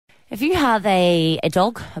If you have a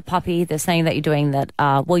dog, a puppy, they're saying that you're doing that,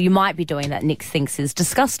 you might be doing that Nick thinks is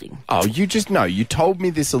disgusting. Oh, you told me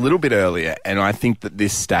this a little bit earlier, and I think that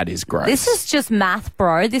this stat is gross. This is just math,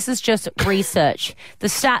 bro. This is just research. The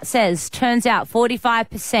stat says, turns out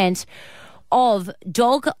 45% of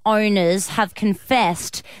dog owners have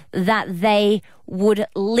confessed that they would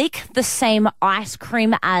lick the same ice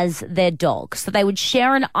cream as their dog. So they would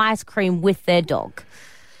share an ice cream with their dog.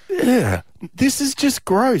 Yeah, this is just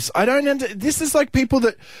gross. I don't this is like people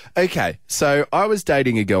that... Okay, so I was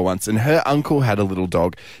dating a girl once and her uncle had a little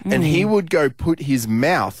dog and he would go put his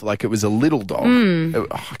mouth, like it was a little dog.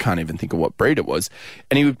 I can't even think of what breed it was.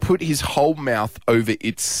 And he would put his whole mouth over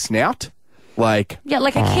its snout. Like... Yeah,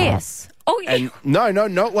 like a kiss. Oh, yeah. And no,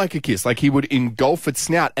 not like a kiss. Like he would engulf its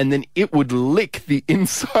snout and then it would lick the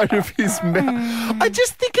inside of his mouth. I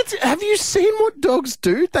just think it's... Have you seen what dogs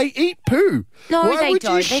do? They eat poo. No, Why they would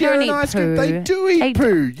don't. you They share don't an eat ice cream? poo. They do eat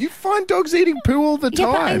poo. You find dogs eating poo all the Yeah,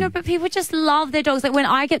 but I time. know, but people just love their dogs. Like when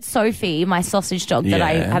I get Sophie, my sausage dog that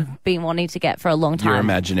I Yeah. have been wanting to get for a long time. Your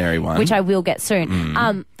imaginary one. Which I will get soon.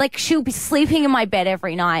 Like she'll be sleeping in my bed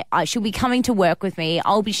every night. She'll be coming to work with me.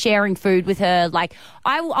 I'll be sharing food with her. Like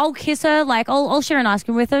I'll kiss her. Like I'll share an ice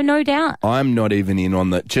cream with her, no doubt. I'm not even in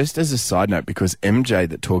on that. Just as a side note, because MJ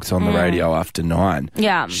that talks on the radio after 9,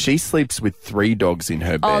 Yeah. she sleeps with 3 dogs in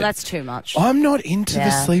her bed. Oh, that's too much. I'm not into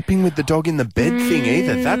the sleeping with the dog in the bed thing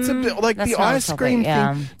either. That's a bit like That's the not a ice topic, cream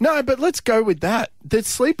yeah. thing. No, but let's go with that. The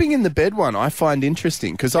sleeping in the bed one I find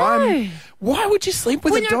interesting because why would you sleep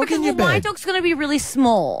with a dog because in your my bed? dog's going to be really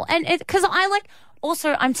small, and because I like.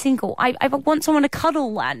 Also, I'm single. I want someone to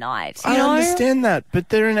cuddle at night. You I know? understand that, but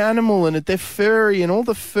they're an animal and they're furry and all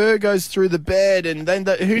the fur goes through the bed and then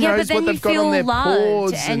who knows what they've got on their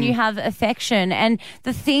paws. And you have affection. And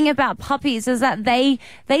the thing about puppies is that they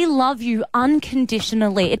love you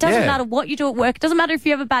unconditionally. It doesn't matter what you do at work. It doesn't matter if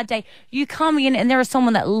you have a bad day. You come in and there is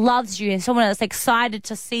someone that loves you and someone that's excited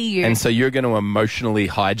to see you. And so you're going to emotionally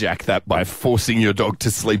hijack that by forcing your dog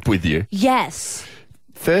to sleep with you. Yes.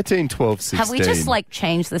 13, 12, 16. Have we just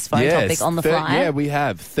changed this phone topic on the fly? Yeah, we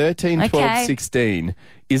have. 13, 12, 16.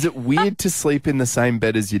 Is it weird to sleep in the same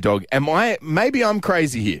bed as your dog? Maybe I'm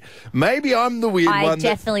crazy here. Maybe I'm the weird one. I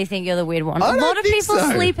definitely think you're the weird one. I A lot of think people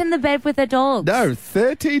so. sleep in the bed with their dogs. No,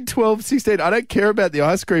 13, 12, 16. I don't care about the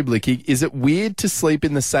ice cream licking. Is it weird to sleep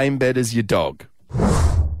in the same bed as your dog?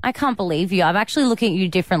 I can't believe you. I'm actually looking at you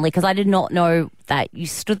differently because I did not know that you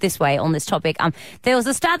stood this way on this topic. There was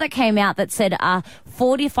a stat that came out that said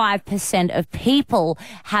 45% of people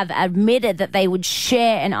have admitted that they would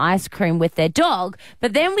share an ice cream with their dog.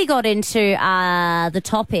 But then we got into the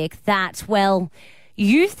topic that,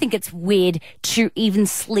 you think it's weird to even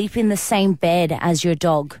sleep in the same bed as your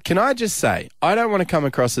dog. Can I just say, I don't want to come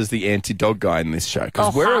across as the anti-dog guy in this show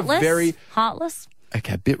because we're heartless? a very... Heartless?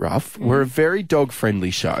 Okay, a bit rough. We're a very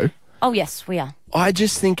dog-friendly show. Oh, yes, we are. I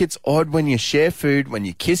just think it's odd when you share food, when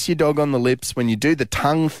you kiss your dog on the lips, when you do the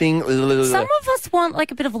tongue thing. Some of us want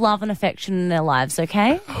a bit of love and affection in their lives,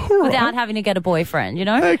 okay? Without having to get a boyfriend, you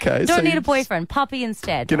know? Okay. Don't need a boyfriend. Puppy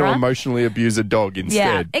instead. Going to right? emotionally abuse a dog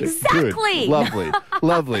instead. Yeah, exactly. Good. Lovely.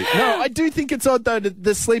 Lovely. No, I do think it's odd, though,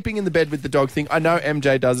 the sleeping in the bed with the dog thing. I know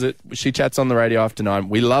MJ does it. She chats on the radio after 9.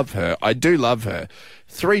 We love her. I do love her.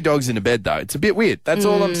 3 dogs in a bed, though. It's a bit weird. That's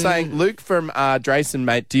all I'm saying. Luke from Drayson,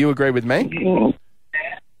 mate, do you agree with me?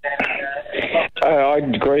 I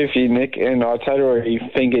agree with you, Nick, and I totally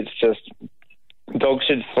think it's just dogs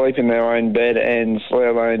should sleep in their own bed, and let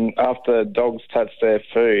alone after dogs touch their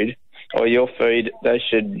food or your food, they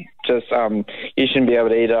should just you shouldn't be able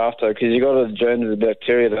to eat after because you got the germs and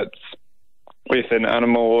bacteria that's with an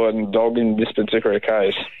animal and dog in this particular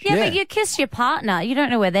case. Yeah, but you kiss your partner. You don't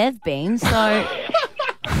know where they've been, so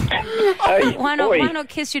Hey, why not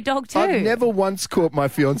kiss your dog too? I've never once caught my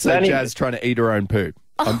fiancée Jazz trying to eat her own poop.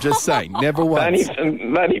 I'm just saying, never once.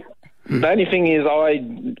 The only thing is,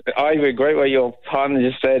 I agree with what your partner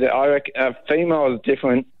just said. I reckon a female is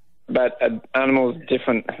different, but an animal is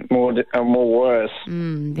different, more worse.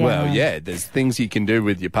 Well, yeah, there's things you can do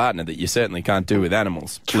with your partner that you certainly can't do with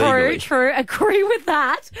animals. True, legally. true. Agree with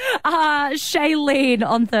that. Shailene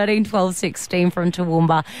on 13, 12, 16 from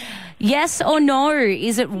Toowoomba. Yes or no?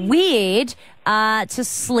 Is it weird to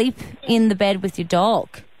sleep in the bed with your dog?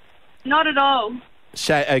 Not at all.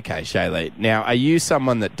 Okay, Shaylee. Now, are you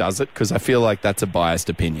someone that does it? Because I feel like that's a biased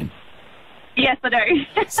opinion. Yes, I do.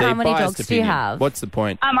 See, How many biased dogs do you opinion. have? What's the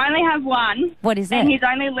point? I only have one. What is And it? he's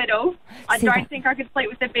only little. I See, don't think I could sleep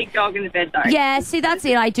with a big dog in the bed, though. Yeah, see, that's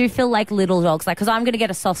it. I do feel like little dogs, because I'm going to get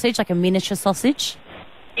a sausage, like a miniature sausage.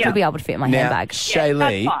 Yeah. It'll be able to fit in my Now, handbag.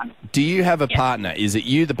 Shaylee, that's fine. do you have a partner? Is it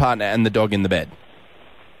you, the partner, and the dog in the bed?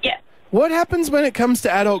 Yeah. What happens when it comes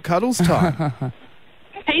to adult cuddles time?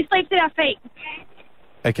 He sleeps at our feet.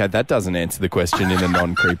 Okay, that doesn't answer the question in a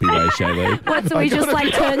non-creepy way, Shaylee. What, so he just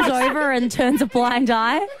like turns over and turns a blind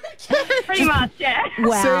eye? Pretty much, yeah.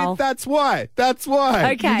 Wow. See, that's why. That's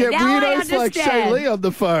why. Okay, You get now I weirdos like understand. Shaylee on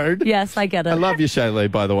the phone. Yes, I get it. I love you,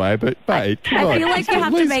 Shaylee, by the way, but mate, come I on. feel like you At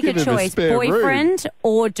have to least make a give him choice, spare room. boyfriend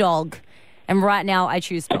or dog. And right now, I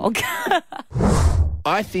choose dog.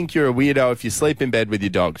 I think you're a weirdo if you sleep in bed with your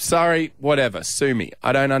dog. Sorry, whatever, sue me.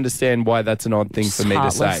 I don't understand why that's an odd thing for me to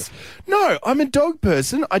heartless. say. No, I'm a dog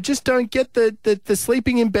person. I just don't get the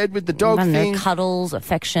sleeping in bed with the dog I don't thing. know, cuddles,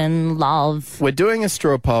 affection, love. We're doing a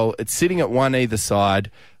straw poll. It's sitting at one either side.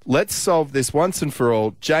 Let's solve this once and for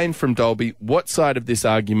all. Jane from Dolby, what side of this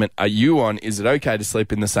argument are you on? Is it okay to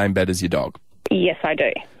sleep in the same bed as your dog? Yes, I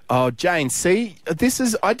do. Oh, Jane, see,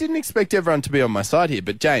 I didn't expect everyone to be on my side here,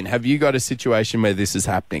 but Jane, have you got a situation where this is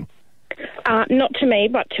happening? Not to me,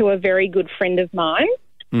 but to a very good friend of mine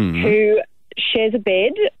who shares a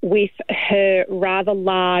bed with her rather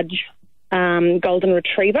large golden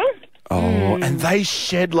retriever. Oh, and they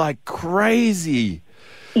shed like crazy.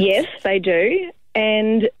 Yes, they do.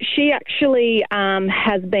 And she actually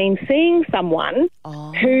has been seeing someone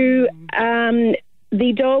who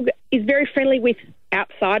the dog is very friendly with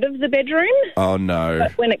outside of the bedroom. Oh, no.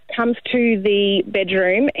 But when it comes to the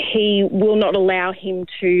bedroom, he will not allow him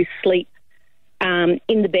to sleep in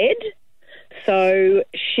the bed. So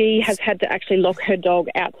she has had to actually lock her dog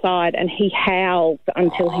outside and he howls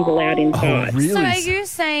until he's allowed inside. Oh, really? So are you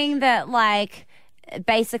saying that, like,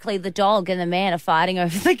 basically the dog and the man are fighting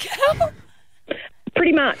over the girl?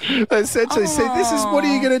 Pretty much. Essentially, see, this is what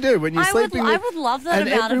are you going to do when you're sleeping I with... would love that and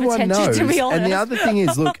amount of everyone attention, knows. to be honest. And the other thing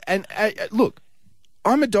is, look,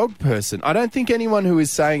 I'm a dog person. I don't think anyone who is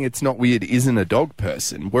saying it's not weird isn't a dog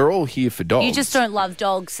person. We're all here for dogs. You just don't love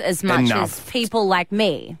dogs as much Enough. as people like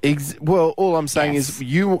me. Well, all I'm saying Yes. is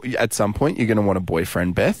you, at some point, you're going to want a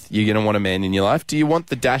boyfriend, Beth. You're going to want a man in your life. Do you want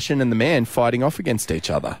the Dashin and the man fighting off against each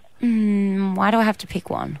other? Why do I have to pick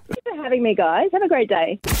one? Thanks for having me, guys. Have a great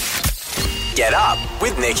day. Get up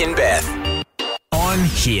with Nick and Beth. On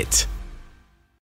Hit.